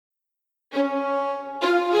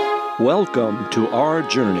Welcome to our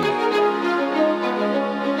journey.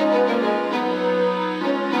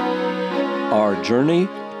 Our journey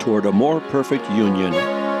toward a more perfect union.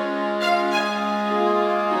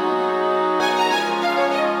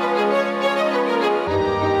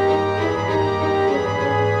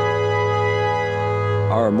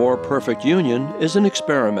 Our more perfect union is an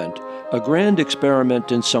experiment, a grand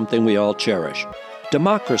experiment in something we all cherish,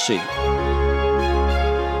 democracy.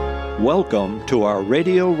 Welcome to our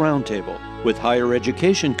Radio Roundtable with higher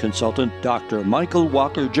education consultant Dr. Michael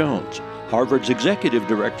Walker-Jones, Harvard's Executive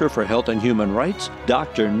Director for Health and Human Rights,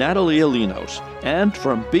 Dr. Natalie Alinos, and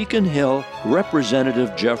from Beacon Hill,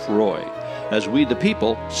 Representative Jeff Roy, as we the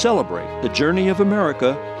people celebrate the journey of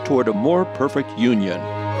America toward a more perfect union.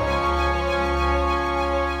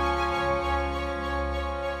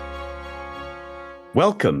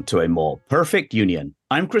 Welcome to a more perfect union.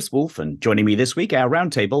 I'm Chris Wolfe, and joining me this week, our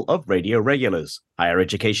roundtable of radio regulars. Higher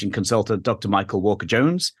education consultant Dr. Michael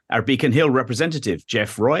Walker-Jones, our Beacon Hill representative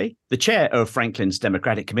Jeff Roy, the chair of Franklin's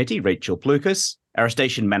Democratic Committee, Rachel Plukas, our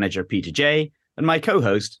station manager Peter J., and my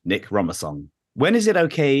co-host Nick Romasong. When is it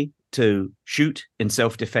okay to shoot in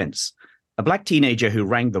self-defense? A black teenager who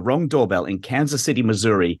rang the wrong doorbell in Kansas City,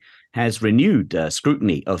 Missouri, has renewed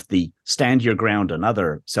scrutiny of the stand your ground and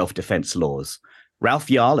other self-defense laws. Ralph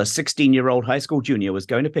Yarl, a 16-year-old high school junior, was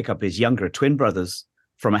going to pick up his younger twin brothers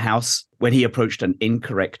from a house when he approached an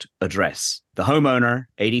incorrect address. The homeowner,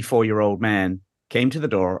 84-year-old man, came to the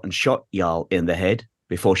door and shot Yarl in the head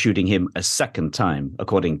before shooting him a second time,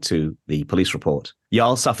 according to the police report.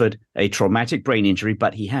 Yarl suffered a traumatic brain injury,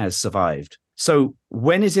 but he has survived. So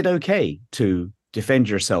when is it okay to defend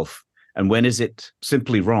yourself, and when is it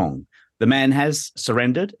simply wrong? The man has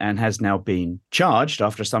surrendered and has now been charged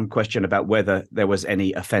after some question about whether there was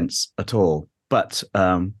any offense at all. But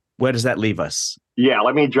where does that leave us? Yeah,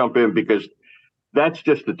 let me jump in because that's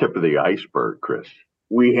just the tip of the iceberg, Chris.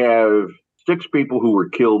 We have 6 people who were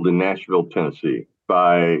killed in Nashville, Tennessee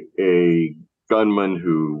by a gunman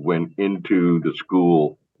who went into the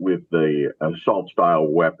school with an assault-style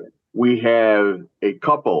weapon. We have a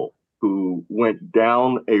couple who went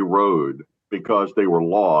down a road because they were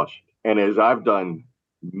lost. And as I've done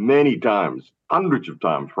many times, hundreds of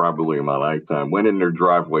times probably in my lifetime, went in their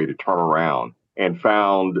driveway to turn around and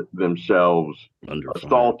found themselves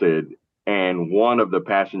assaulted and one of the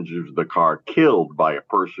passengers of the car killed by a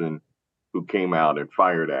person who came out and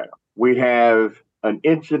fired at them. We have an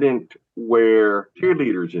incident where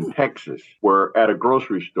cheerleaders in Texas were at a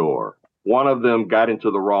grocery store. One of them got into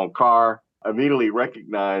the wrong car, immediately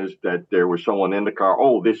recognized that there was someone in the car.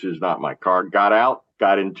 Oh, this is not my car. Got out,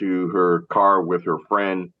 got into her car with her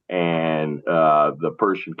friend, and the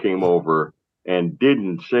person came over and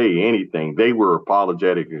didn't say anything. They were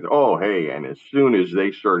apologetic. And, oh, hey. And as soon as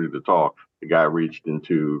they started to talk, the guy reached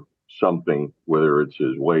into something, whether it's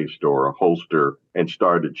his waist or a holster, and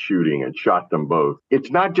started shooting and shot them both. It's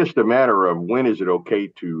not just a matter of when is it okay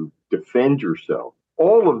to defend yourself.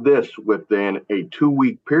 All of this within a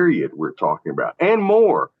 2-week period we're talking about, and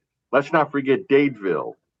more. Let's not forget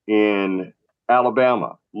Dadeville in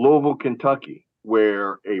Alabama, Louisville, Kentucky,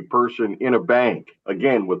 where a person in a bank,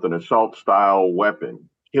 again with an assault-style weapon,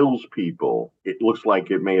 kills people. It looks like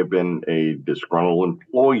it may have been a disgruntled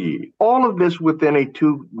employee. All of this within a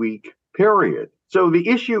 2-week period. So the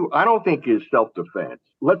issue, I don't think, is self-defense.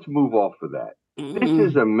 Let's move off of that. This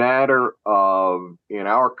is a matter of, in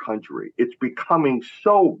our country, it's becoming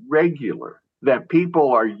so regular that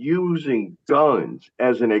people are using guns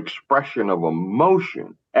as an expression of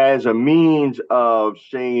emotion, as a means of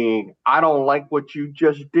saying, I don't like what you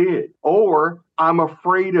just did, or I'm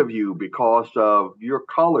afraid of you because of your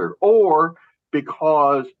color, or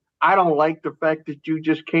because I don't like the fact that you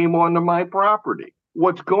just came onto my property.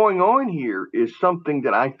 What's going on here is something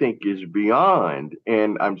that I think is beyond,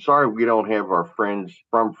 and I'm sorry we don't have our friends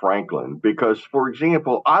from Franklin, because, for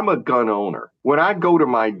example, I'm a gun owner. When I go to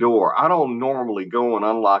my door, I don't normally go and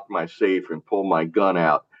unlock my safe and pull my gun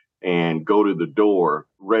out and go to the door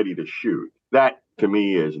ready to shoot. That, to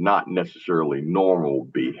me, is not necessarily normal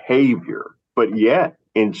behavior. But yet,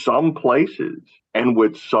 in some places, and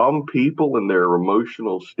with some people in their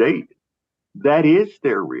emotional state, that is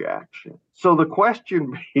their reaction. So the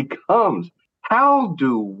question becomes, how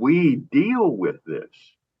do we deal with this?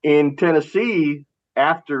 In Tennessee,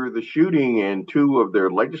 after the shooting, and 2 of their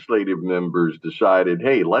legislative members decided,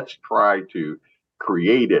 hey, let's try to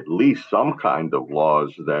create at least some kind of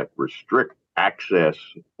laws that restrict access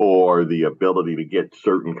or the ability to get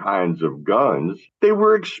certain kinds of guns, they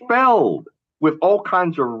were expelled with all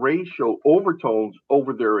kinds of racial overtones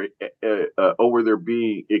over their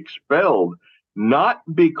being expelled, not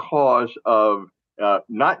because of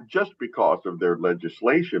not just because of their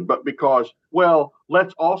legislation, but because, well,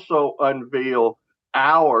 let's also unveil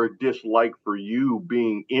our dislike for you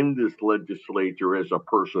being in this legislature as a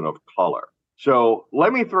person of color. So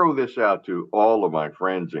let me throw this out to all of my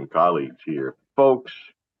friends and colleagues here. Folks,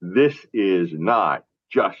 this is not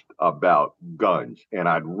just about guns. And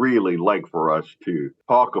I'd really like for us to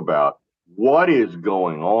talk about what is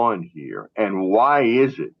going on here and why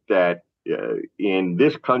is it that in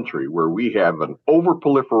this country where we have an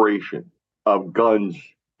overproliferation of guns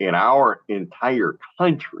in our entire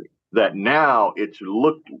country, that now it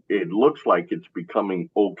looks like it's becoming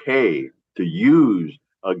okay to use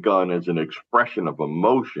a gun as an expression of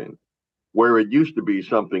emotion, where it used to be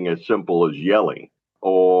something as simple as yelling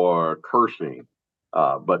or cursing,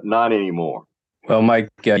 but not anymore. Well, Mike,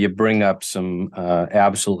 you bring up some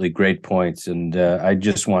absolutely great points, and I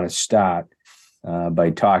just want to start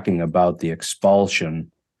by talking about the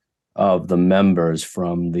expulsion of the members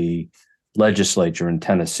from the legislature in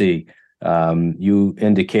Tennessee. You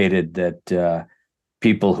indicated that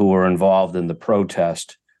people who were involved in the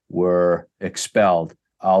protest were expelled.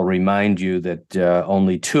 I'll remind you that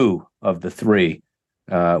only 2 of the 3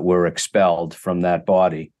 were expelled from that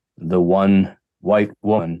body. The one white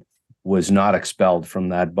woman was not expelled from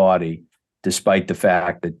that body, despite the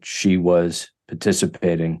fact that she was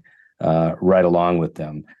participating right along with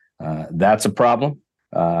them. That's a problem.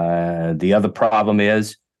 The other problem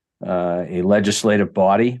is a legislative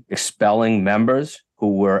body expelling members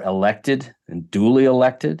who were elected and duly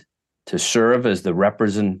elected to serve as the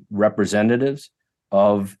representatives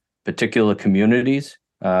of particular communities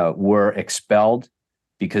were expelled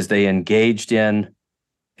because they engaged in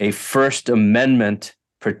a First Amendment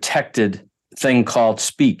protected thing called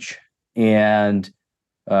speech. And,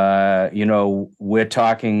 we're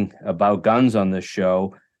talking about guns on this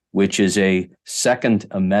show, which is a Second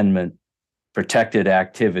Amendment protected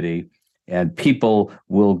activity. And people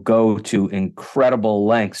will go to incredible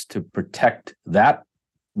lengths to protect that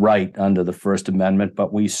right under the First Amendment.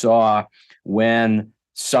 But we saw when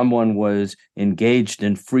someone was engaged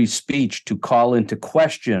in free speech to call into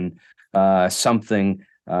question something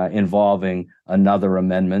involving another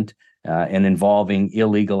amendment and involving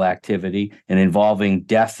illegal activity and involving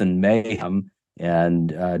death and mayhem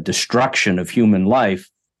and destruction of human life,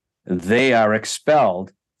 they are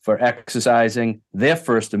expelled for exercising their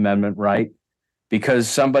First Amendment right because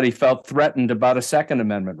somebody felt threatened about a Second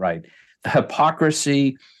Amendment right. The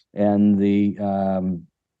hypocrisy and the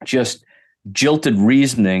just jilted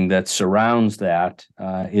reasoning that surrounds that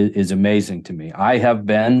is amazing to me. I have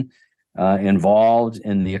been involved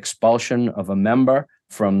in the expulsion of a member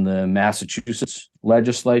from the Massachusetts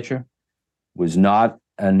legislature. Was not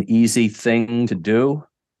an easy thing to do,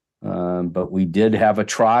 but we did have a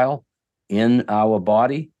trial in our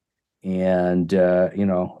body, and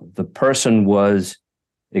the person was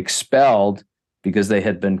expelled because they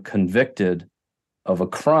had been convicted of a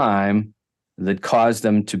crime that caused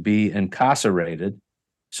them to be incarcerated,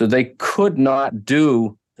 so they could not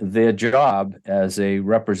do their job as a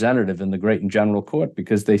representative in the Great and General Court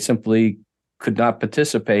because they simply could not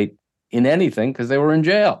participate in anything because they were in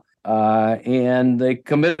jail and they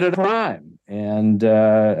committed a crime. And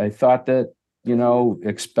I thought that,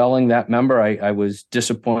 expelling that member, I was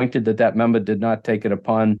disappointed that member did not take it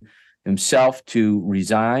upon himself to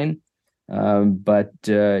resign. But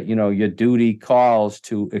your duty calls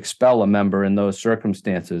to expel a member in those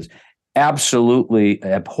circumstances. Absolutely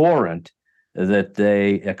abhorrent that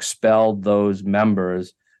they expelled those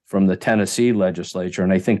members from the Tennessee legislature.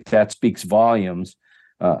 And I think that speaks volumes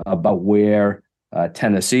about where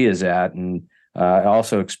Tennessee is at. And I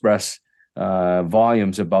also express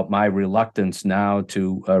volumes about my reluctance now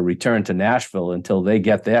to return to Nashville until they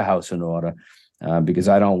get their house in order, because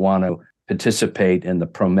I don't want to participate in the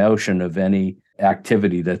promotion of any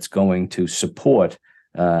activity that's going to support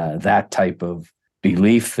that type of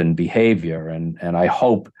belief and behavior. And I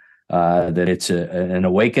hope that it's an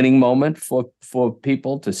awakening moment for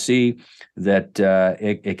people to see that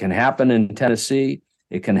it can happen in Tennessee.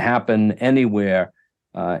 It can happen anywhere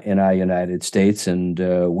in our United States, and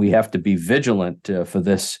we have to be vigilant for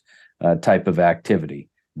this type of activity.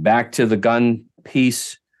 Back to the gun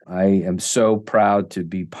piece, I am so proud to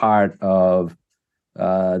be part of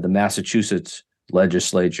the Massachusetts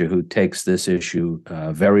legislature who takes this issue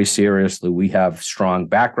very seriously. We have strong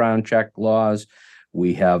background check laws.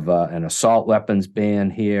 We have an assault weapons ban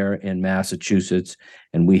here in Massachusetts,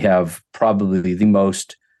 and we have probably the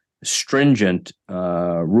most stringent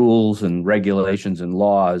rules and regulations and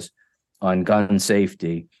laws on gun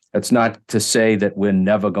safety. That's not to say that we're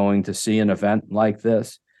never going to see an event like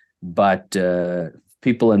this, but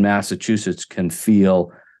people in Massachusetts can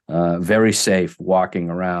feel very safe walking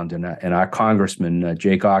around. And our Congressman,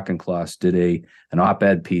 Jake Auchincloss, did an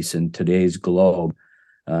op-ed piece in today's Globe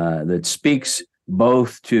that speaks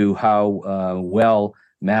both to how well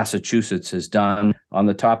Massachusetts has done on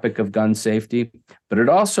the topic of gun safety, but it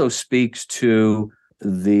also speaks to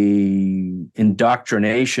the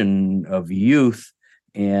indoctrination of youth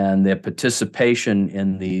and their participation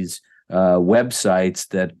in these websites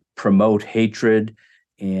that promote hatred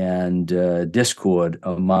and discord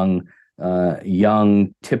among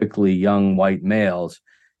typically young white males.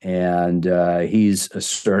 And he's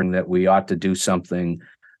asserting that we ought to do something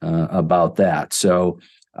about that. So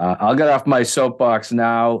I'll get off my soapbox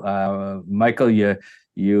now. Michael,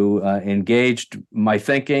 you engaged my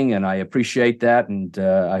thinking, and I appreciate that. And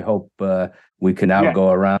I hope we can now go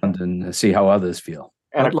around and see how others feel.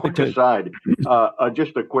 And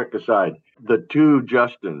just a quick aside, the two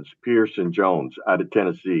Justins, Pierce and Jones out of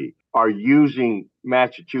Tennessee, are using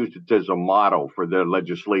Massachusetts as a model for their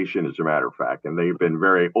legislation, as a matter of fact. And they've been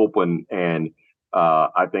very open and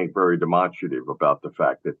I think very demonstrative about the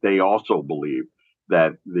fact that they also believe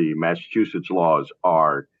that the Massachusetts laws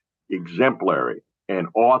are exemplary and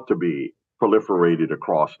ought to be proliferated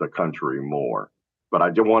across the country more. But I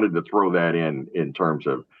just wanted to throw that in terms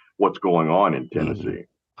of what's going on in Tennessee.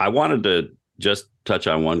 I wanted to just touch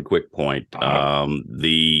on one quick point.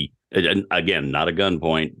 And again, not a gun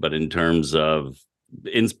point, but in terms of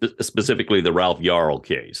specifically the Ralph Yarl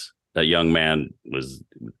case. That young man was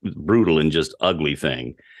brutal and just ugly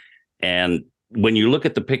thing. And when you look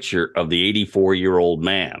at the picture of the 84-year-old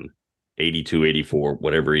man, 82, 84,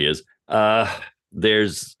 whatever he is,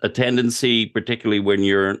 there's a tendency, particularly when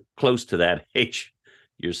you're close to that age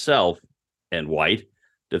yourself and white,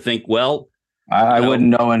 to think, well, I wouldn't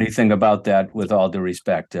know anything about that, with all due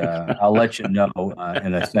respect. I'll let you know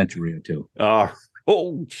in a century or two. Oh,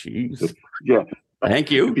 jeez. Yeah. Thank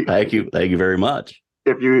you very much.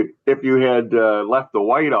 If you had left the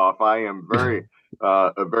white off, I am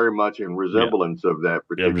very much in resemblance of that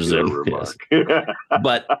particular remark. Yes.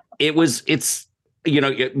 But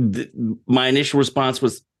my initial response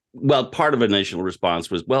was, part of initial response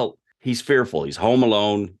was, he's fearful. He's home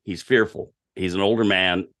alone. He's fearful. He's an older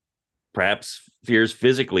man, perhaps fears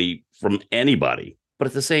physically from anybody. But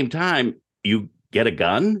at the same time, you get a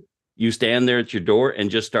gun, you stand there at your door and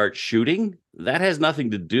just start shooting. That has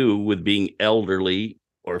nothing to do with being elderly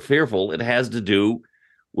or fearful. It has to do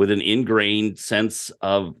with an ingrained sense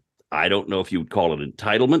of, I don't know if you would call it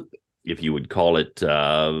entitlement, if you would call it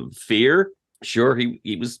fear. Sure,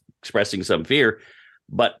 he was expressing some fear,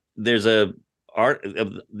 but there's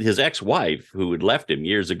his ex-wife, who had left him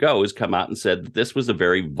years ago, has come out and said that this was a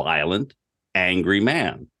very violent, angry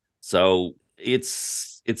man. So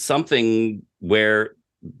it's something where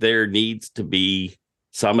there needs to be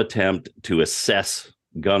some attempt to assess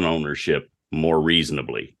gun ownership more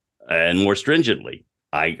reasonably and more stringently.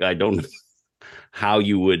 I don't know how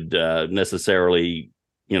you would necessarily,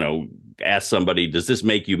 ask somebody, does this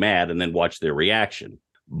make you mad, and then watch their reaction.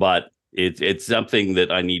 But it's something that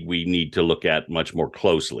we need to look at much more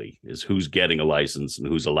closely, is who's getting a license and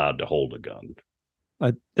who's allowed to hold a gun.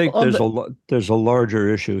 I think there's a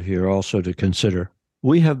larger issue here also to consider.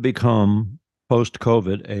 We have become,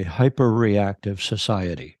 post-COVID, a hyper-reactive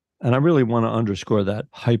society. And I really want to underscore that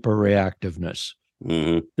hyper-reactiveness.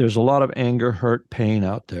 Mm-hmm. There's a lot of anger, hurt, pain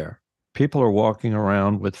out there. People are walking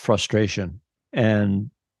around with frustration,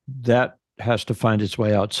 and that has to find its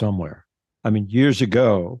way out somewhere. I mean, years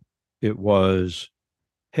ago, it was,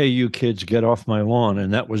 hey, you kids, get off my lawn.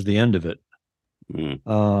 And that was the end of it.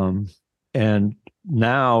 Mm. And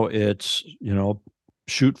now it's,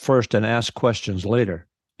 shoot first and ask questions later.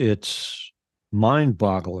 It's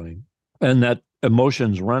mind-boggling. And that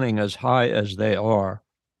emotions running as high as they are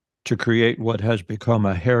to create what has become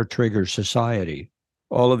a hair-trigger society.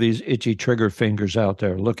 All of these itchy trigger fingers out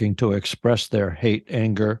there looking to express their hate,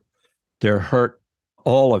 anger, their hurt,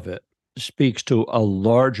 all of it speaks to a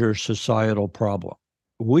larger societal problem.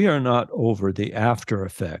 We are not over the after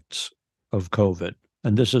effects of COVID,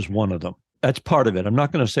 and this is one of them. That's part of it. I'm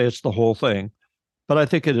not going to say it's the whole thing, but I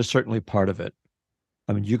think it is certainly part of it.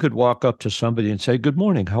 I mean, you could walk up to somebody and say, "Good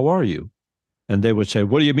morning, how are you?" And they would say,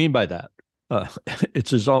 "What do you mean by that?"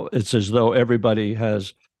 It's as though everybody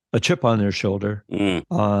has a chip on their shoulder,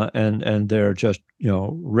 and they're just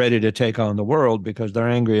ready to take on the world because they're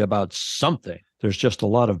angry about something. There's just a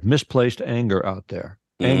lot of misplaced anger out there,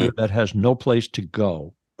 anger that has no place to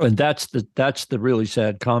go, and that's the really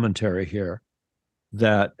sad commentary here.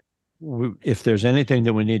 That if there's anything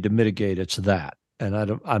that we need to mitigate, it's that, and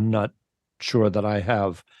I'm not sure that I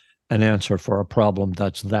have an answer for a problem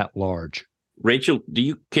that's that large. Rachel,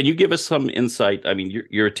 can you give us some insight? I mean,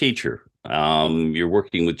 you're a teacher. You're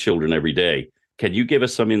working with children every day. Can you give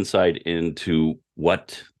us some insight into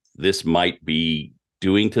what this might be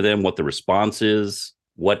doing to them, what the response is,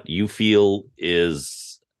 what you feel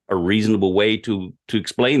is a reasonable way to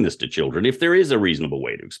explain this to children, if there is a reasonable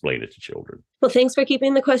way to explain it to children? Well, thanks for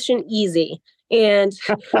keeping the question easy. And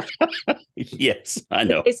yes, I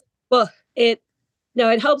know.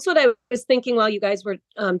 It helps what I was thinking while you guys were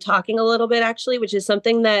talking a little bit, actually, which is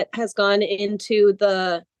something that has gone into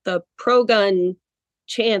the pro-gun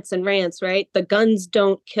chants and rants, right? The guns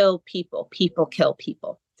don't kill people, people kill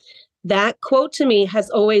people. That quote to me has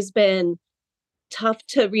always been tough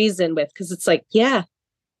to reason with, because it's like, yeah,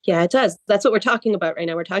 it does. That's what we're talking about right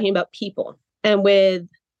now. We're talking about people. And with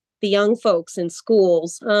the young folks in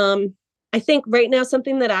schools, I think right now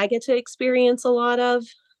something that I get to experience a lot of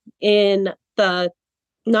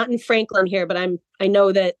not in Franklin here, but I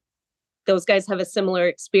know that those guys have a similar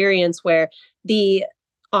experience where the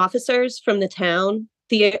officers from the town,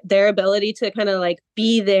 their ability to kind of like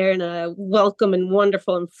be there in a welcome and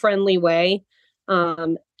wonderful and friendly way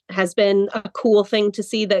has been a cool thing to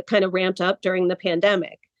see, that kind of ramped up during the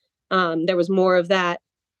pandemic. There was more of that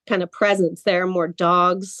kind of presence there, more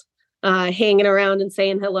dogs hanging around and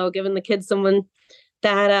saying hello, giving the kids someone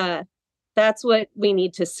that's what we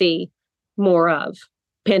need to see more of.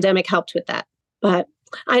 Pandemic helped with that. But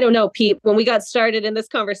I don't know, Pete, when we got started in this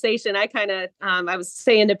conversation, I was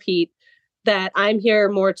saying to Pete that I'm here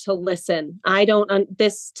more to listen.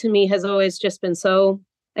 This to me has always just been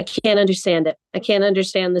I can't understand it. I can't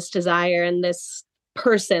understand this desire and this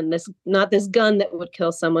person, not this gun that would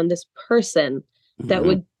kill someone, this person that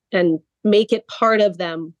would, and make it part of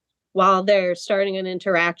them while they're starting an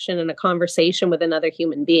interaction and a conversation with another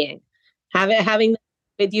human being. Having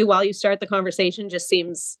with you while you start the conversation just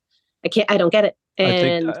seems, I don't get it.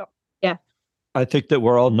 And I think that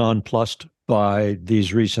we're all nonplussed by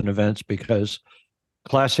these recent events, because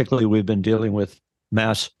classically we've been dealing with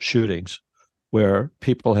mass shootings where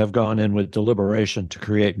people have gone in with deliberation to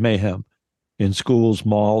create mayhem in schools,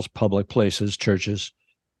 malls, public places, churches.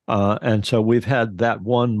 And so we've had that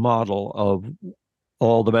one model of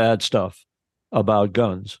all the bad stuff about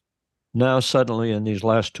guns. Now, suddenly in these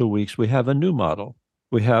last 2 weeks, we have a new model.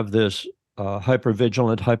 We have this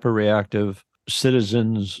hyper-vigilant, hyper-reactive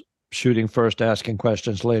citizens shooting first, asking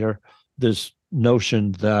questions later. This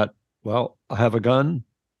notion that, well, I have a gun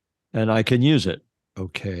and I can use it.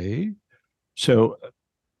 Okay. So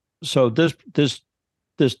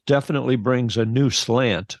this definitely brings a new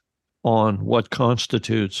slant on what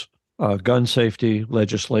constitutes gun safety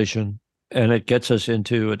legislation, and it gets us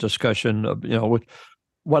into a discussion of,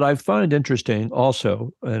 what I find interesting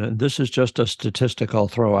also, and this is just a statistic I'll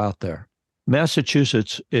throw out there.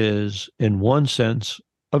 Massachusetts is, in one sense,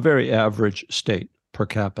 a very average state per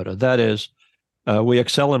capita. That is, we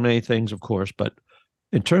excel in many things, of course, but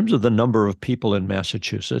in terms of the number of people in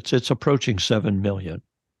Massachusetts, it's approaching 7 million,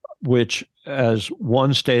 which, as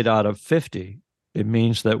one state out of 50, it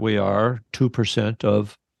means that we are 2%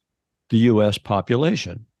 of the U.S.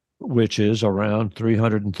 population, which is around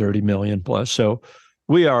 330 million plus. So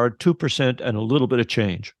we are 2% and a little bit of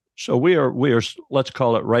change. So we are, let's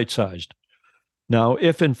call it right-sized. Now,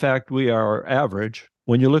 if in fact we are average,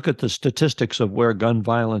 when you look at the statistics of where gun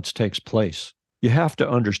violence takes place, you have to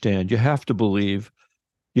understand, you have to believe,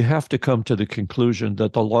 you have to come to the conclusion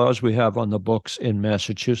that the laws we have on the books in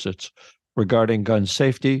Massachusetts regarding gun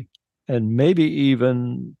safety, and maybe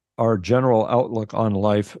even our general outlook on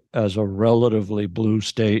life as a relatively blue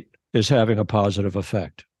state, is having a positive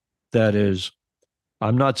effect. That is,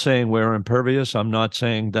 I'm not saying we're impervious. I'm not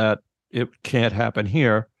saying that it can't happen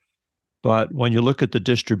here. But when you look at the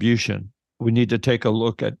distribution, we need to take a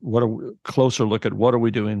closer look at what are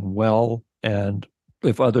we doing well, and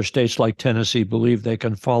if other states like Tennessee believe they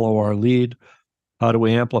can follow our lead, how do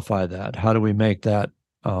we amplify that? How do we make that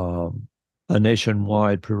a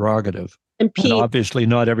nationwide prerogative? And Pete, and obviously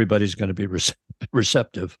not everybody's going to be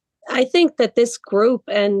receptive. I think that this group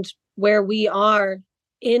and where we are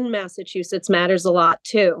in Massachusetts matters a lot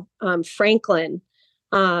too. Franklin,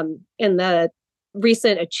 and the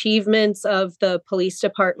recent achievements of the police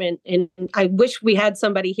department. And I wish we had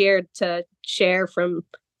somebody here to share from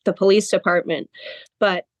the police department,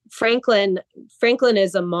 but Franklin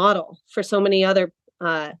is a model for so many other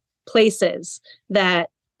places that,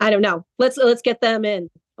 I don't know. Let's get them in.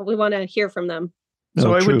 We want to hear from them.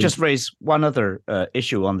 So I would just raise one other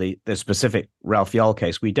issue on the specific Ralph Yarl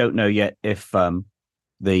case. We don't know yet if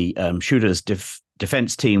the shooter's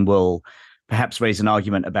defense team will perhaps raise an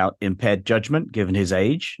argument about impaired judgment, given his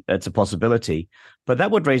age. It's a possibility. But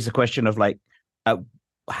that would raise the question of, like,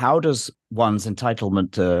 how does one's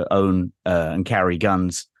entitlement to own and carry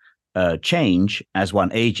guns change as one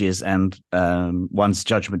ages and one's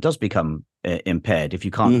judgment does become impaired? If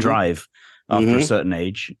you can't drive after a certain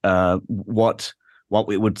age, what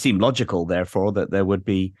it would seem logical, therefore, that there would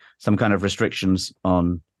be some kind of restrictions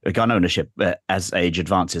on gun ownership as age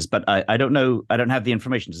advances. But I don't know. I don't have the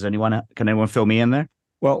information. Can anyone fill me in there?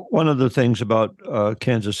 Well, one of the things about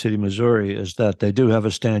Kansas City, Missouri, is that they do have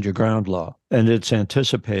a stand your ground law, and it's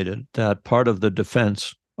anticipated that part of the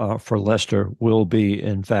defense for Lester will be,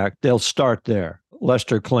 in fact, they'll start there.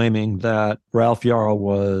 Lester claiming that Ralph Yarl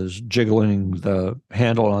was jiggling the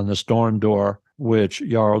handle on the storm door, which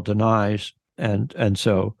Yarl denies. And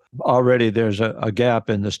so already there's a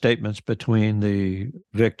gap in the statements between the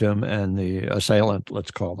victim and the assailant,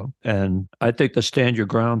 let's call them. And I think the stand your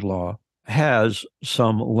ground law has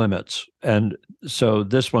some limits. And so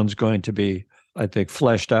this one's going to be, I think,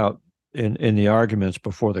 fleshed out in the arguments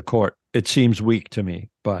before the court. It seems weak to me,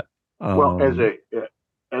 but well,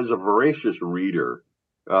 as a voracious reader,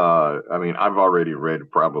 I've already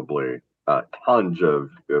read probably tons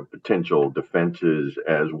of potential defenses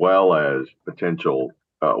as well as potential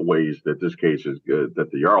ways that this case is that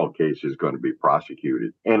the Yarl case is going to be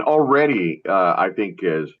prosecuted. And already, I think,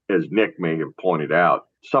 as Nick may have pointed out,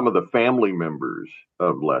 some of the family members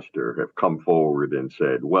of Lester have come forward and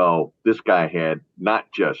said, well, this guy had not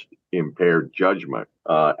just impaired judgment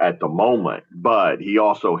at the moment, but he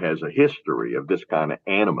also has a history of this kind of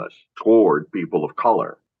animus toward people of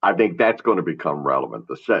color. I think that's going to become relevant.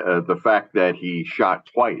 The fact that he shot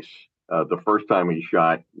twice. The first time he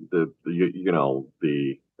shot, the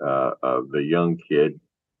young kid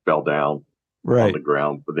fell down on the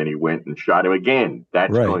ground, but then he went and shot him again.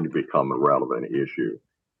 That's going to become a relevant issue.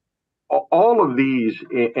 All of these,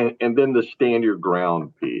 and then the stand your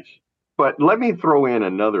ground piece. But let me throw in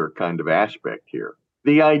another kind of aspect here.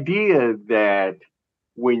 The idea that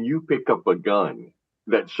when you pick up a gun,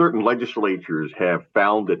 that certain legislatures have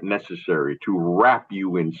found it necessary to wrap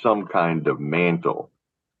you in some kind of mantle,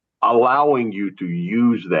 allowing you to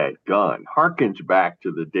use that gun, harkens back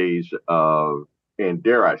to the days of, and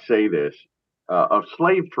dare I say this, of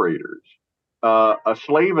slave traders. A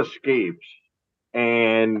slave escapes,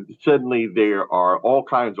 and suddenly there are all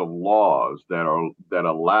kinds of laws that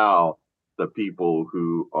allow the people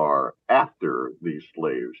who are after these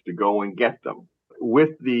slaves to go and get them, with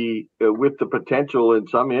the potential in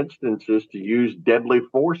some instances to use deadly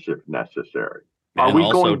force if necessary. And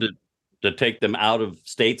also to take them out of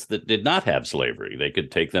states that did not have slavery. They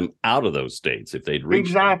could take them out of those states if they'd reached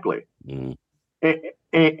exactly. Mm.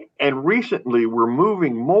 And recently we're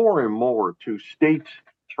moving more and more to states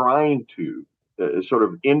trying to sort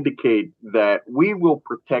of indicate that we will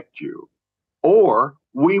protect you or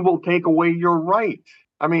we will take away your rights.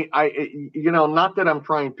 I mean, not that I'm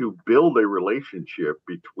trying to build a relationship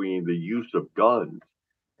between the use of guns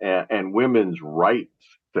and women's rights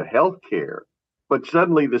to health care, but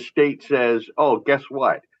suddenly the state says, oh, guess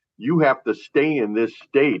what? You have to stay in this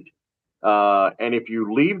state. And if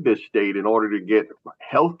you leave this state in order to get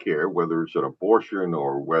health care, whether it's an abortion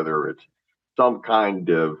or whether it's some kind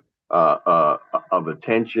of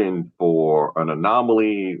attention for an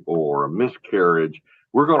anomaly or a miscarriage,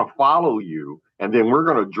 we're going to follow you. And then we're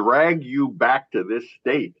going to drag you back to this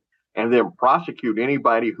state and then prosecute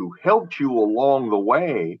anybody who helped you along the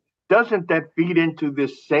way. Doesn't that feed into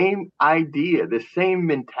this same idea, this same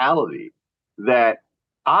mentality that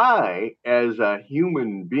I, as a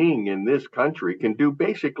human being in this country, can do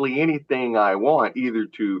basically anything I want, either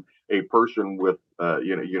to a person with,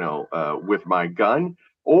 with my gun,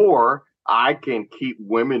 or I can keep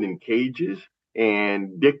women in cages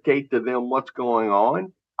and dictate to them what's going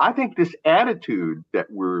on? I think this attitude that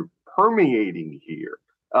we're permeating here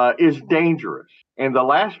is dangerous. And the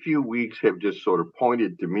last few weeks have just sort of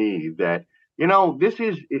pointed to me that, this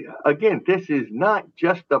is not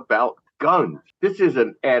just about guns. This is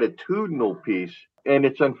an attitudinal piece. And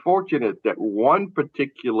it's unfortunate that one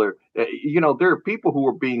particular, there are people who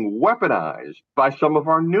are being weaponized by some of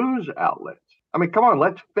our news outlets. I mean, come on,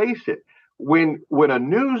 let's face it. When a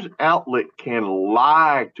news outlet can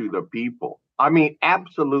lie to the people, I mean,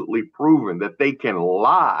 absolutely proven that they can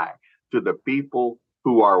lie to the people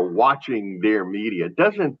who are watching their media,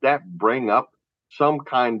 doesn't that bring up some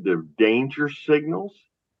kind of danger signals?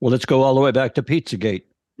 Well, let's go all the way back to Pizzagate.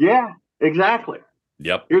 Yeah, exactly.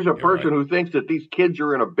 Yep. Here's a person who thinks that these kids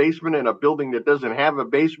are in a basement in a building that doesn't have a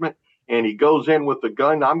basement, and he goes in with a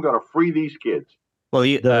gun. I'm going to free these kids. Well,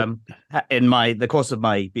 in the course of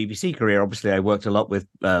my BBC career, obviously, I worked a lot with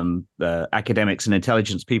academics and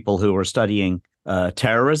intelligence people who were studying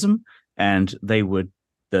terrorism, and they would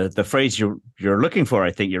the phrase you're looking for,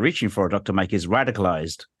 I think you're reaching for, Dr. Mike, is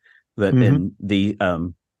radicalized. That in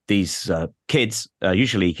these kids,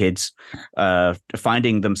 usually kids,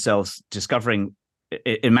 finding themselves,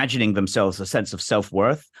 imagining themselves a sense of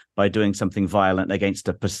self-worth by doing something violent against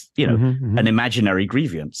an imaginary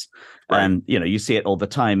grievance. Right. And, you see it all the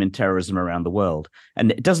time in terrorism around the world.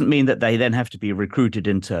 And it doesn't mean that they then have to be recruited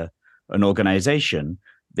into an organization.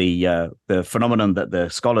 The phenomenon that the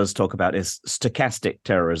scholars talk about is stochastic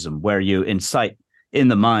terrorism, where you incite in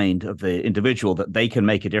the mind of the individual that they can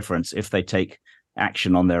make a difference if they take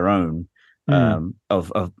action on their own,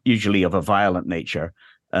 of usually of a violent nature.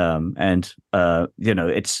 It's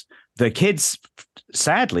the kids,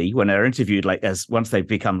 sadly, when they're interviewed, once they've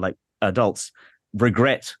become like adults,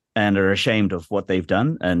 regret and are ashamed of what they've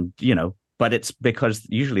done. And, but it's because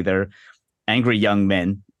usually they're angry young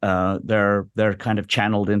men. They're kind of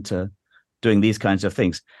channeled into doing these kinds of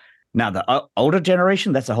things. Now, the older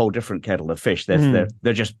generation, that's a whole different kettle of fish. They're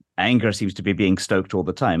just, anger seems to be being stoked all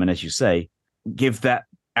the time. And as you say, give that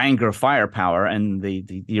anger firepower, and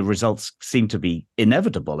the results seem to be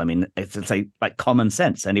inevitable. I mean, it's like common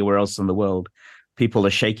sense. Anywhere else in the world, people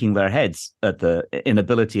are shaking their heads at the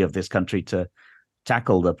inability of this country to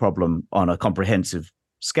tackle the problem on a comprehensive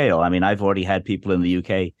scale. I mean, I've already had people in the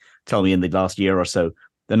UK tell me in the last year or so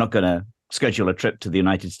they're not going to schedule a trip to the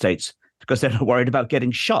United States because they're not worried about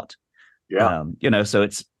getting shot. Yeah. So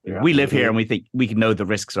we live here and we think we know the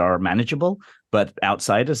risks are manageable, but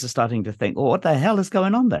outsiders are starting to think, oh, what the hell is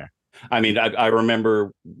going on there? I mean, I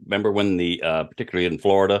remember when the particularly in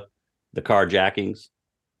Florida, the carjackings,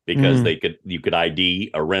 because you could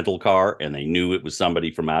ID a rental car and they knew it was somebody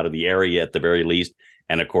from out of the area at the very least.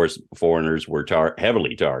 And of course, foreigners were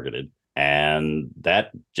heavily targeted, and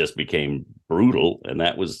that just became brutal. And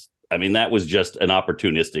that was just an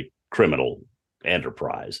opportunistic criminal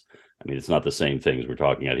enterprise. I mean, it's not the same things we're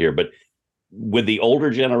talking about here, but with the older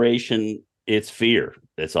generation, it's fear.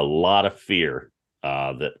 It's a lot of fear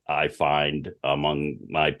that I find among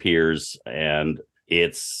my peers, and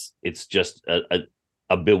it's just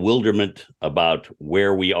a bewilderment about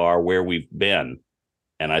where we are, where we've been.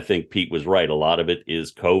 And I think Pete was right. A lot of it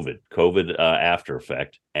is COVID after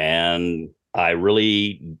effect. And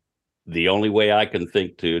the only way I can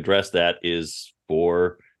think to address that is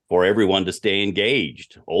for everyone to stay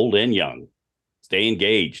engaged, old and young. Stay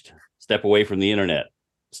engaged. Step away from the internet.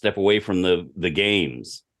 Step away from the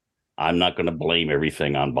games. I'm not going to blame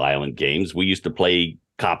everything on violent games. We used to play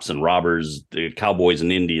cops and robbers, cowboys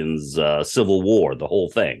and Indians, Civil War, the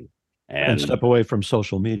whole thing. And step away from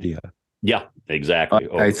social media. Yeah, exactly.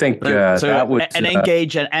 I think that was an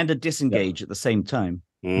engage and a disengage at the same time.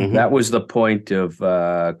 Mm-hmm. That was the point of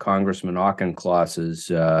Congressman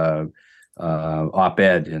Auchincloss's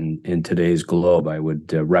op-ed in today's Globe. I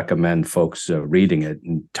would recommend folks reading it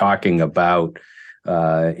and talking about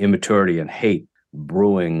immaturity and hate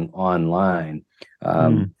brewing online.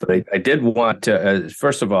 But I did want to,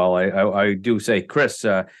 first of all, I do say, Chris,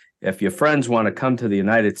 if your friends want to come to the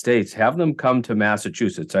United States, have them come to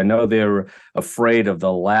Massachusetts. I know they're afraid of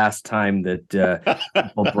the last time that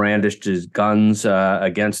people brandished his guns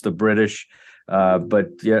against the British. But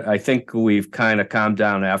yeah, I think we've kind of calmed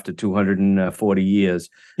down after 240 years.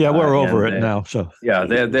 Yeah, we're over it now. So yeah,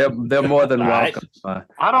 they're more than welcome.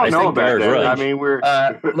 I don't know about that. Right. I mean, we're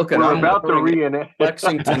about to reenact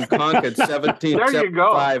Lexington Concord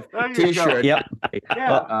 1775 T-shirt. Yep.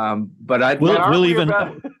 Yeah. But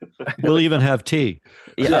we'll even have tea.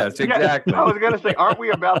 Yes, exactly. I was going to say, aren't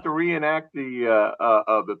we about to reenact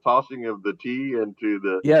the tossing of the tea into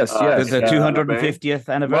the the 250th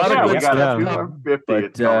anniversary? Yeah, we got a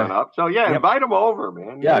 250th going up. So invite them over,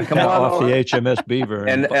 man. Yeah, come on off the HMS Beaver.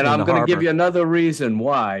 And I'm going to give you another reason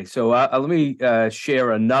why. So let me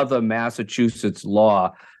share another Massachusetts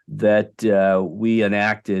law that we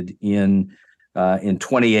enacted in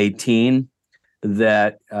 2018.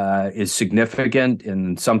 That is significant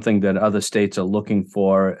and something that other states are looking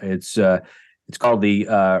for. It's called the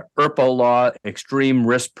ERPO law, Extreme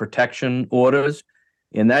Risk Protection Orders,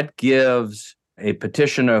 and that gives a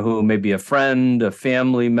petitioner who may be a friend, a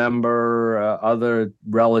family member, other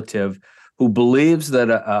relative, who believes that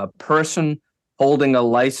a person holding a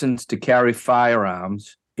license to carry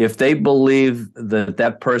firearms, if they believe that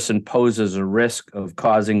that person poses a risk of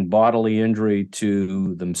causing bodily injury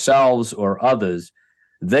to themselves or others,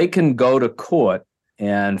 they can go to court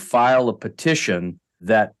and file a petition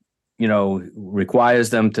that, requires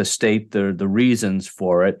them to state the reasons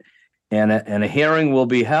for it. And a hearing will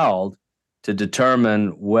be held to determine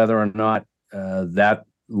whether or not that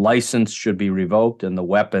license should be revoked and the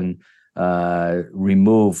weapon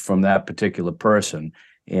removed from that particular person.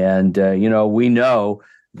 And, we know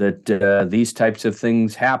that these types of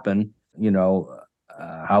things happen.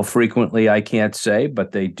 How frequently I can't say,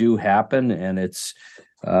 but they do happen, and it's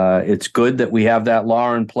good that we have that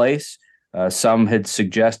law in place. Some had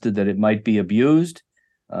suggested that it might be abused,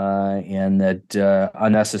 and that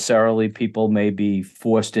unnecessarily people may be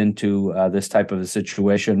forced into this type of a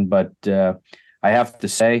situation. But I have to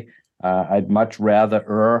say, I'd much rather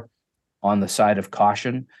err on the side of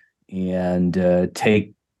caution and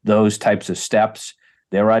take those types of steps.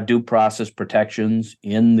 There are due process protections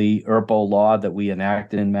in the ERPO law that we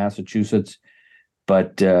enacted in Massachusetts,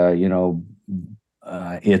 but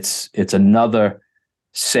it's another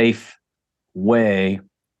safe way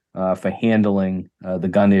for handling the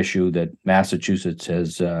gun issue that Massachusetts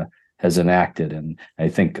has enacted, and I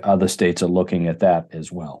think other states are looking at that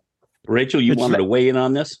as well. Rachel, you wanted to weigh in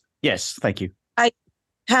on this? Yes, thank you. I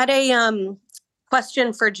had a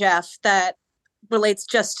question for Jeff that relates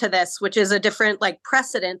just to this, which is a different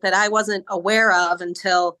precedent that I wasn't aware of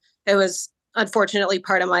until it was unfortunately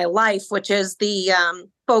part of my life, which is the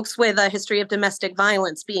folks with a history of domestic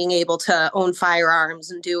violence being able to own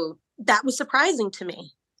firearms and do. That was surprising to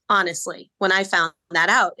me, honestly, when I found that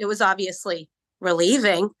out. It was obviously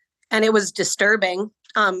relieving, and it was disturbing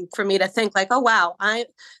for me to think oh, wow,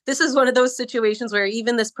 this is one of those situations where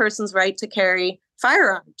even this person's right to carry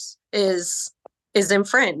firearms is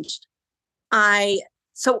infringed.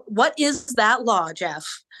 So what is that law, Jeff?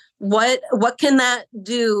 What can that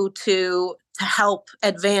do to help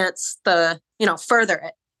advance further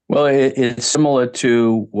it? Well, it's similar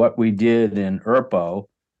to what we did in ERPO.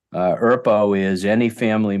 ERPO is any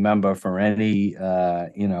family member for any,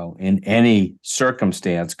 in any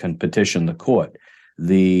circumstance can petition the court.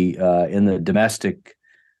 In the domestic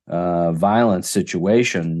violence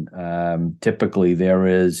situation, typically there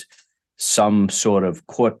is some sort of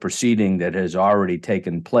court proceeding that has already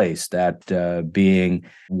taken place, that being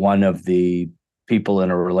one of the people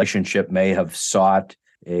in a relationship may have sought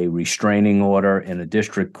a restraining order in a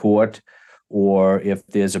district court, or if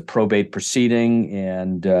there's a probate proceeding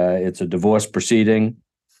and it's a divorce proceeding,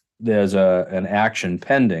 there's an action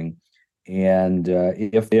pending. And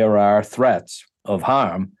if there are threats of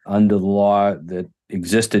harm under the law that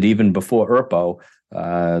existed even before ERPO,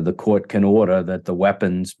 the court can order that the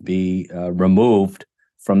weapons be removed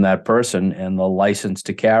from that person and the license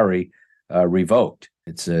to carry revoked.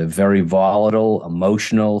 It's a very volatile,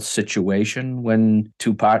 emotional situation when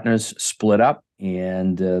two partners split up,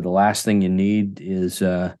 and the last thing you need is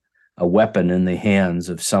a weapon in the hands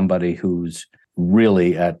of somebody who's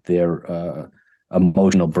really at their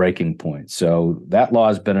emotional breaking point. So that law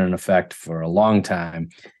has been in effect for a long time,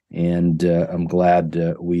 and I'm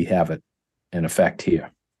glad we have it in effect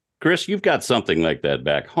here. Chris, you've got something like that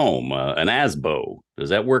back home, an ASBO. Does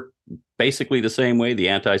that work basically the same way, the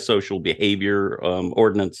antisocial behavior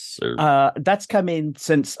ordinance? That's come in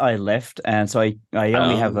since I left, and so I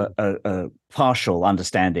only have a partial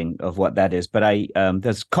understanding of what that is. But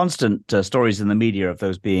there's constant stories in the media of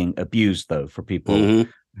those being abused, though, for people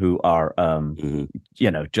who are,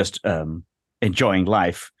 just enjoying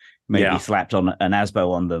life, maybe slapped on an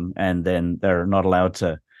ASBO on them, and then they're not allowed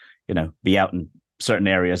to, be out in certain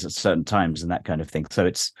areas at certain times and that kind of thing. So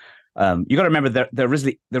it's you got to remember there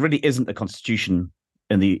really isn't a constitution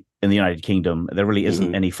in the United Kingdom. There really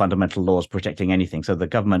isn't any fundamental laws protecting anything. So the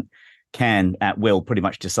government can at will pretty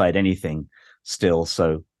much decide anything still.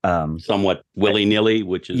 So somewhat willy-nilly,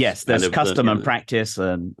 which is yes, there's custom and practice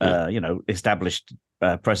and established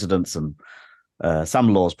precedents and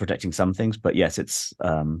some laws protecting some things, but yes, it's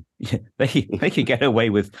they can get away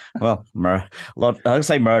with I don't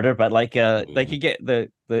say murder, but they can get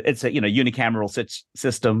it's a unicameral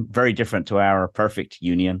system, very different to our perfect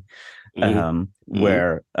union,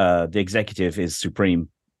 where the executive is supreme.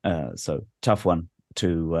 So tough one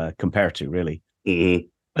to compare to, really.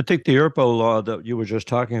 I think the ERPO law that you were just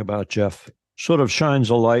talking about, Jeff, sort of shines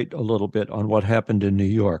a light a little bit on what happened in New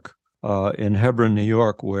York, in Hebron, New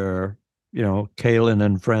York, where Kalin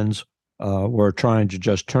and friends were trying to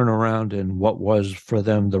just turn around in what was for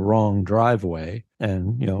them the wrong driveway.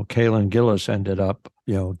 And, Kalin Gillis ended up,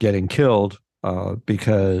 getting killed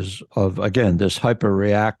because of, again, this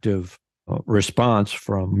hyper-reactive response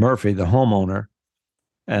from Murphy, the homeowner.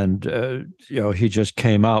 And, he just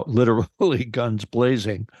came out literally guns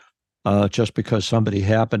blazing just because somebody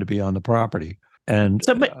happened to be on the property. And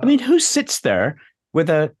so, who sits there with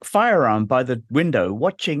a firearm by the window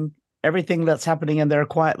watching everything that's happening in their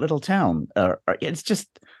quiet little town? It's just,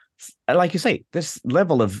 like you say, this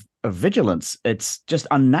level of vigilance, it's just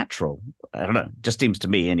unnatural. I don't know, just seems to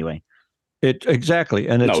me anyway. Exactly.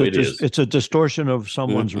 And it's a distortion of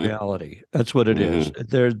someone's reality. That's what it is.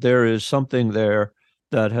 There is something there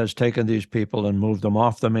that has taken these people and moved them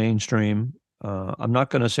off the mainstream. I'm not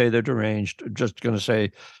going to say they're deranged. I'm just going to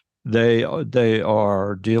say they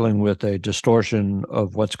are dealing with a distortion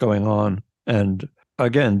of what's going on. And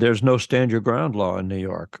again, there's no stand your ground law in New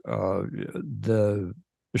York. The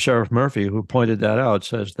Sheriff Murphy, who pointed that out,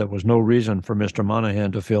 says there was no reason for Mr.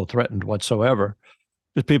 Monahan to feel threatened whatsoever.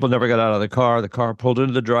 Because people never got out of the car pulled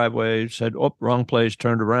into the driveway, said, oh, wrong place,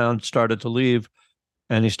 turned around, started to leave,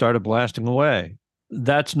 and he started blasting away.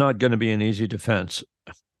 That's not going to be an easy defense.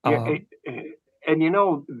 And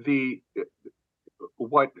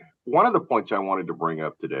one of the points I wanted to bring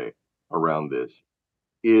up today around this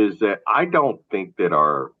is that I don't think that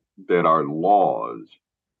our laws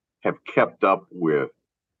have kept up with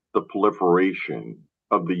the proliferation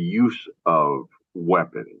of the use of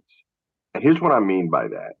weapons. And here's what I mean by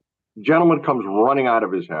that. Gentleman comes running out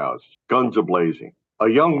of his house, guns ablazing. A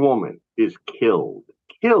young woman is killed.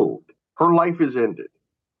 Her life is ended.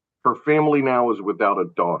 Her family now is without a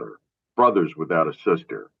daughter, brothers without a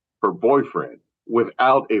sister, her boyfriend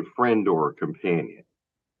without a friend or a companion.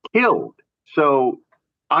 Killed. So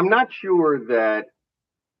I'm not sure that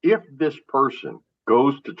if this person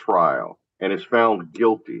goes to trial and is found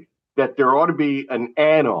guilty, that there ought to be an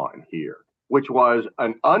add-on here, which was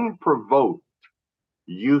an unprovoked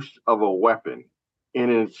use of a weapon in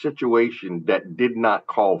a situation that did not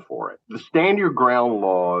call for it. The stand your ground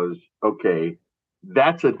laws, okay,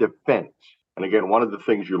 that's a defense. And again, one of the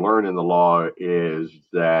things you learn in the law is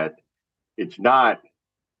that it's not,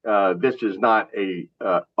 this is not a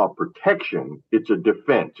protection, it's a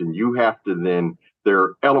defense. And you have to then, there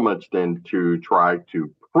are elements then to try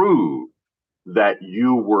to prove that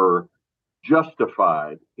you were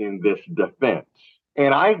justified in this defense.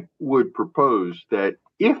 And I would propose that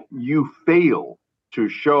if you fail to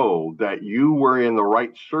show that you were in the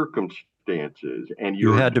right circumstances and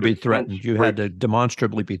you had to be threatened, you had to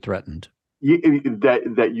demonstrably be threatened,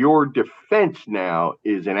 that your defense now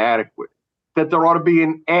is inadequate, that there ought to be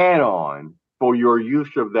an add-on for your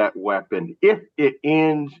use of that weapon if it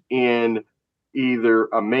ends in either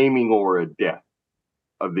a maiming or a death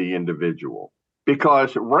of the individual.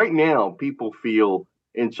 Because right now, people feel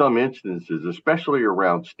in some instances, especially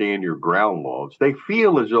around stand your ground laws, they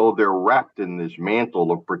feel as though they're wrapped in this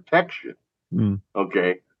mantle of protection,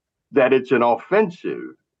 okay, that it's an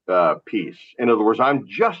offensive piece. In other words, I'm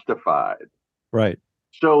justified. Right.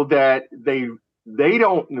 So that they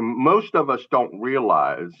don't, most of us don't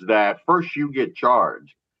realize that first you get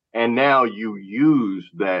charged and now you use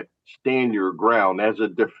that stand your ground as a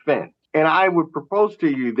defense. And I would propose to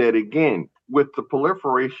you that, again, with the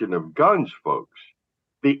proliferation of guns, folks,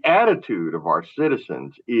 the attitude of our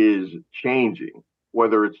citizens is changing,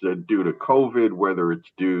 whether it's due to COVID, whether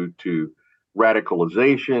it's due to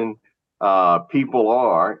radicalization. People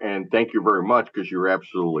are, and thank you very much, because you're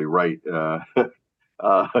absolutely right,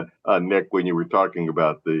 Nick, when you were talking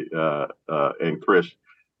about and Chris,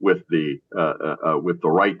 with the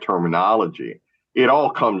right terminology. It all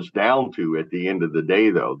comes down to, at the end of the day,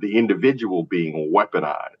 though, the individual being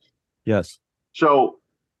weaponized. Yes. So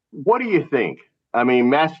what do you think? I mean,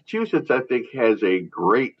 Massachusetts, I think, has a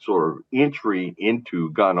great sort of entry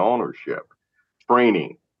into gun ownership,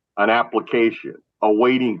 training, an application, a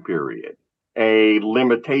waiting period, a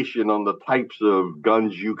limitation on the types of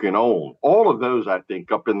guns you can own. All of those, I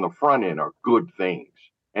think, up in the front end are good things.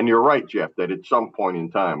 And you're right, Jeff, that at some point in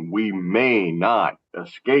time, we may not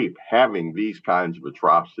escape having these kinds of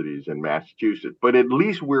atrocities in Massachusetts, but at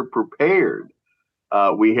least we're prepared.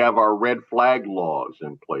 We have our red flag laws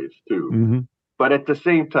in place, too. Mm-hmm. But at the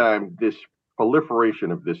same time, this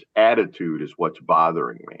proliferation of this attitude is what's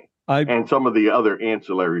bothering me. And some of the other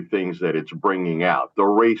ancillary things that it's bringing out, the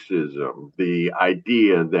racism, the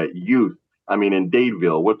idea that youth, I mean, in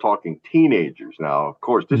Dadeville, we're talking teenagers now. Of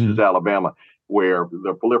course, this is Alabama, where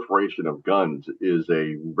the proliferation of guns is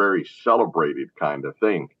a very celebrated kind of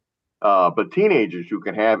thing. But teenagers who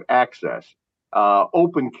can have access,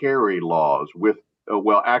 open carry laws with,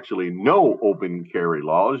 actually no open carry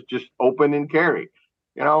laws, just open and carry.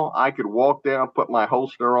 You know, I could walk down, put my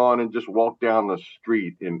holster on, and just walk down the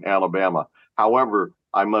street in Alabama. However,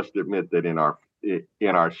 I must admit that in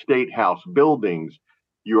our state house buildings,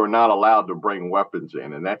 you are not allowed to bring weapons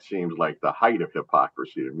in. And that seems like the height of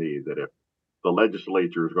hypocrisy to me, that if the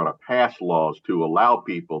legislature is going to pass laws to allow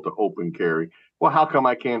people to open carry, well, how come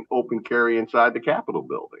I can't open carry inside the Capitol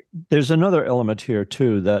building? There's another element here,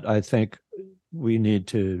 too, that I think we need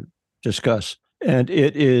to discuss. And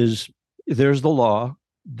it is, there's the law.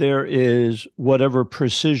 There is whatever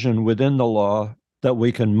precision within the law that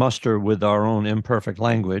we can muster with our own imperfect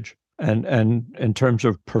language. And in terms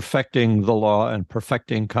of perfecting the law and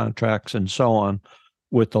perfecting contracts and so on,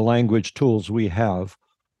 with the language tools we have,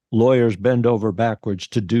 lawyers bend over backwards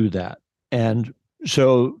to do that. And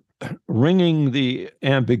so wringing the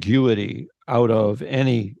ambiguity out of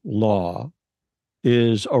any law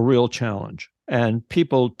is a real challenge. And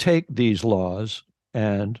people take these laws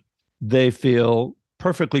and they feel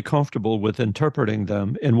perfectly comfortable with interpreting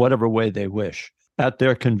them in whatever way they wish, at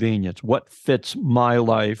their convenience. What fits my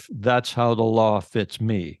life, that's how the law fits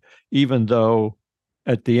me, even though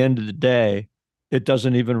at the end of the day, it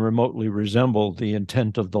doesn't even remotely resemble the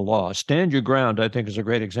intent of the law. Stand your ground, I think, is a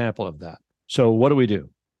great example of that. So what do?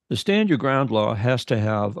 The stand your ground law has to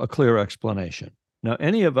have a clear explanation. Now,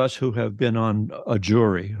 any of us who have been on a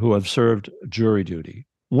jury, who have served jury duty,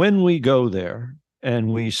 when we go there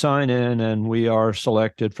and we sign in and we are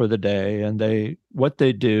selected for the day, and what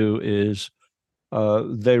they do is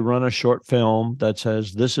they run a short film that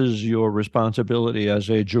says, this is your responsibility as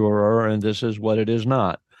a juror, and this is what it is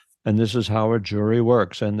not. And this is how a jury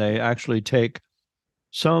works. And they actually take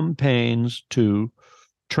some pains to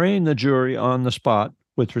train the jury on the spot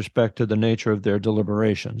with respect to the nature of their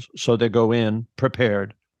deliberations. So they go in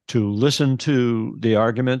prepared to listen to the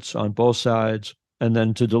arguments on both sides and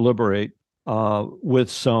then to deliberate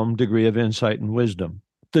with some degree of insight and wisdom.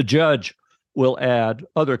 The judge will add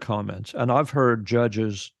other comments. And I've heard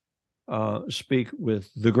judges speak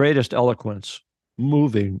with the greatest eloquence,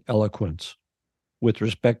 moving eloquence, with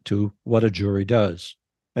respect to what a jury does.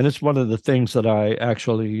 And it's one of the things that I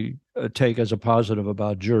actually take as a positive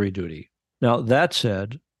about jury duty. Now, that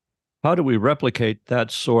said, how do we replicate that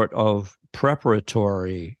sort of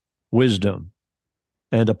preparatory wisdom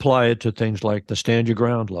and apply it to things like the Stand Your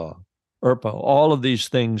Ground law, IRPA, all of these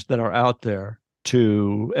things that are out there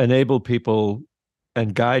to enable people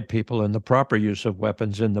and guide people in the proper use of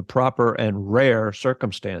weapons in the proper and rare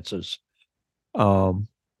circumstances?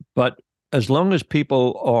 But as long as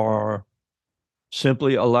people are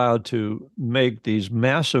simply allowed to make these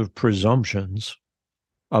massive presumptions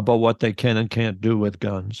about what they can and can't do with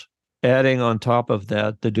guns, adding on top of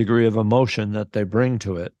that the degree of emotion that they bring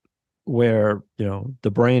to it, where,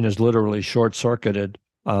 the brain is literally short-circuited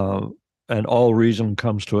and all reason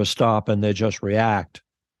comes to a stop and they just react.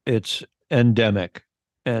 It's endemic.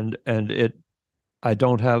 And I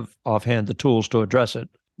don't have offhand the tools to address it.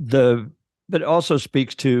 But it also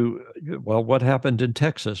speaks to, what happened in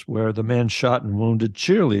Texas, where the man shot and wounded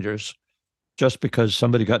cheerleaders just because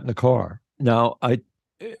somebody got in the car. Now,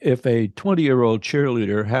 if a 20-year-old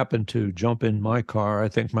cheerleader happened to jump in my car, I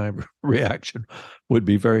think my reaction would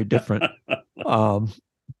be very different.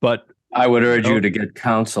 But I would urge you to get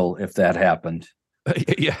counsel if that happened.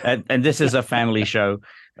 Yeah. And this is a family show.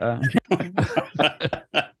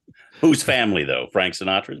 Whose family, though? Frank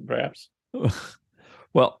Sinatra's, perhaps?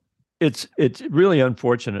 Well, it's really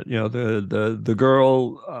unfortunate. The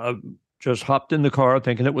girl just hopped in the car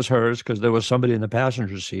thinking it was hers because there was somebody in the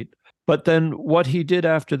passenger seat. But then what he did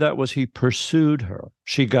after that was he pursued her.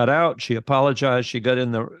 She got out, she apologized, she got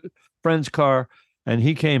in the friend's car, and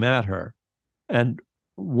he came at her. And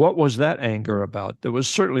what was that anger about? There was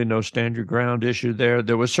certainly no stand your ground issue there.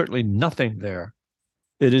 There was certainly nothing there.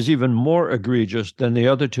 It is even more egregious than the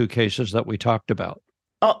other two cases that we talked about.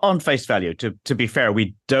 On face value, to be fair,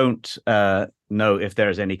 we don't know if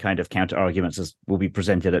there's any kind of counter arguments as will be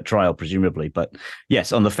presented at trial, presumably. But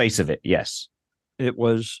yes, on the face of it, yes. It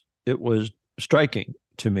was striking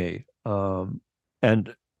to me.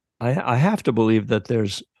 And I have to believe that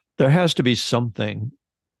there has to be something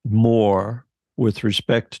more with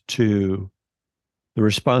respect to the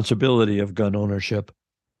responsibility of gun ownership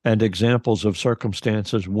and examples of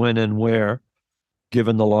circumstances when and where,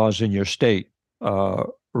 given the laws in your state,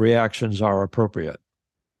 reactions are appropriate,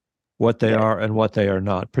 what they are and what they are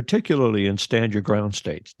not, particularly in stand your ground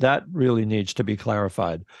states. That really needs to be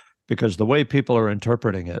clarified, because the way people are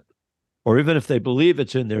interpreting it, or even if they believe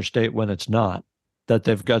it's in their state when it's not, that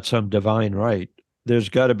they've got some divine right, there's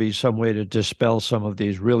got to be some way to dispel some of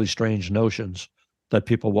these really strange notions that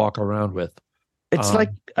people walk around with. It's like,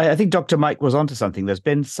 I think Dr. Mike was onto something. There's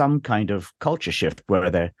been some kind of culture shift where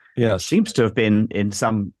there seems to have been in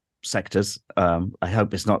some sectors, I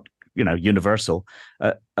hope it's not, universal,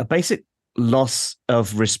 a basic loss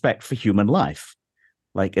of respect for human life.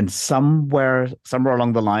 Like, and somewhere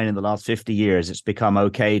along the line in the last 50 years, it's become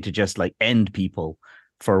okay to just end people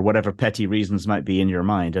for whatever petty reasons might be in your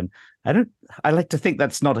mind. And I like to think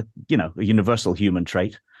that's not a universal human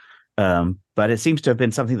trait. But it seems to have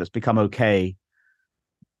been something that's become okay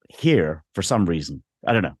here for some reason.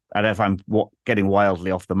 I don't know. I don't know if I'm getting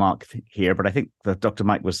wildly off the mark here, but I think that Dr.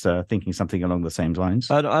 Mike was thinking something along the same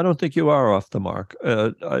lines. I don't think you are off the mark.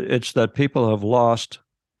 It's that people have lost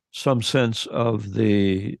some sense of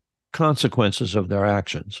the consequences of their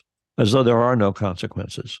actions, as though there are no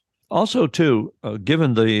consequences. Also, too,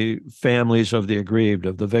 given the families of the aggrieved,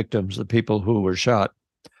 of the victims, the people who were shot,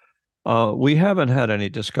 we haven't had any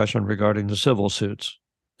discussion regarding the civil suits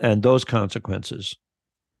and those consequences.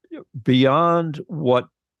 Beyond what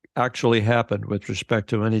actually happened with respect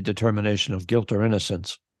to any determination of guilt or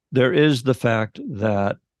innocence, there is the fact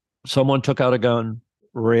that someone took out a gun,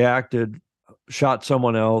 reacted, shot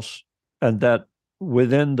someone else, and that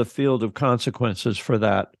within the field of consequences for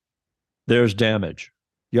that, there's damage.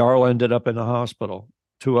 Yarl ended up in the hospital.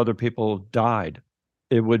 2 other people died.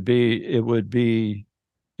 It would be,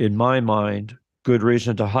 in my mind, good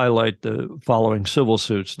reason to highlight the following civil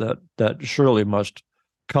suits that surely must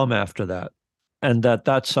come after that, and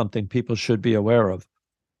that's something people should be aware of.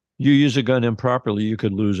 You use a gun improperly, you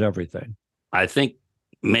could lose everything. I think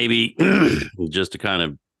maybe just to kind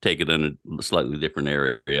of take it in a slightly different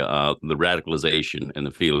area, the radicalization and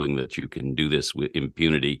the feeling that you can do this with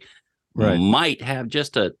impunity might have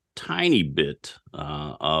just a tiny bit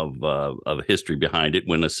of history behind it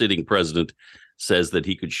when a sitting president says that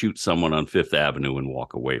he could shoot someone on Fifth Avenue and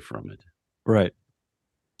walk away from it. Right.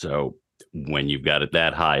 So when you've got it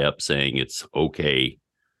that high up saying it's okay,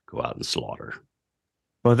 go out and slaughter.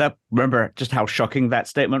 Well, remember just how shocking that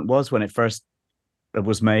statement was when it first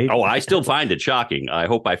was made? Oh, I still find it shocking. I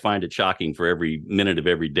hope I find it shocking for every minute of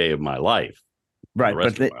every day of my life. Right. The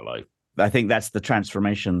rest of my life. I think that's the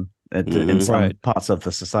transformation in some parts of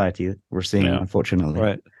the society that we're seeing, unfortunately.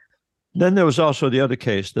 Right. Then there was also the other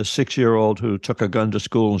case, the 6-year-old who took a gun to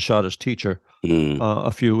school and shot his teacher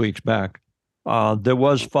a few weeks back. There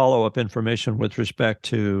was follow-up information with respect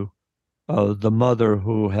to the mother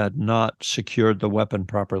who had not secured the weapon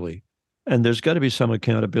properly. And there's got to be some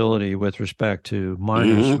accountability with respect to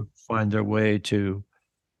minors who find their way to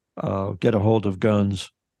get a hold of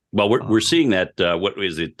guns. Well, we're seeing that. What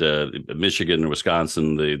is it? Michigan or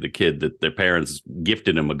Wisconsin? The kid that their parents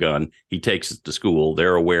gifted him a gun. He takes it to school.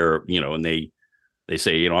 They're aware, and they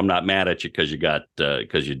say, I'm not mad at you because you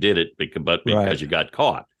did it, but because you got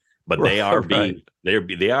caught. But they are being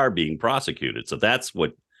they are being prosecuted. So that's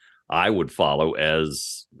what I would follow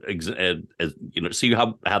as see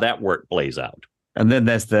how that work plays out. And then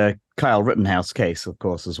there's the Kyle Rittenhouse case, of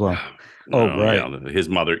course, as well. Yeah, his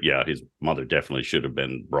mother definitely should have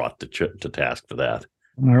been brought to task for that.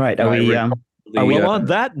 All right. On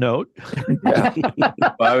that note,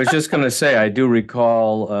 well, I was just going to say, I do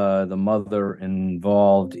recall the mother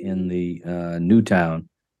involved in the Newtown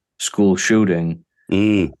school shooting,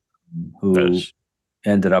 who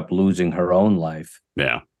ended up losing her own life.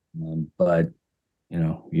 Yeah. But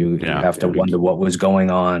you have to wonder what was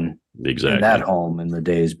going on in that home in the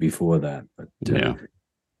days before that. But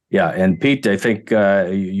and Pete, I think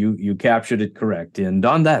you captured it correct. And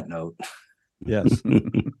on that note, yes.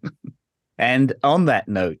 And on that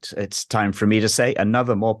note, it's time for me to say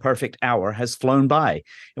another more perfect hour has flown by,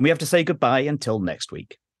 and we have to say goodbye until next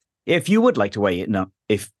week. If you would like to weigh in,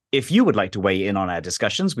 if you would like to weigh in on our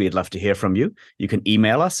discussions, we'd love to hear from you. You can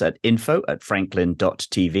email us at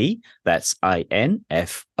info@franklin.tv. That's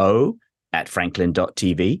INFO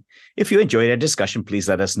 @franklin.tv. If you enjoyed our discussion, please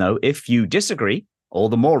let us know. If you disagree, all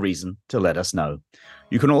the more reason to let us know.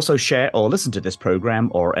 You can also share or listen to this program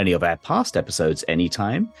or any of our past episodes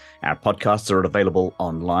anytime. Our podcasts are available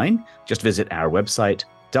online. Just visit our website,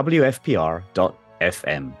 wfpr.fm.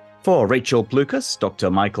 For Rachel Plukas,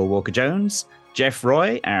 Dr. Michael Walker-Jones, Jeff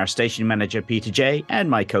Roy, our station manager Peter J., and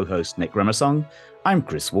my co-host Nick Remersong, I'm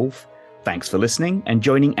Chris Wolfe. Thanks for listening and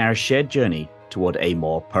joining our shared journey toward a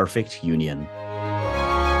more perfect union.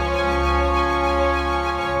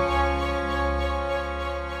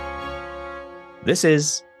 This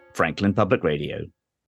is Franklin Public Radio.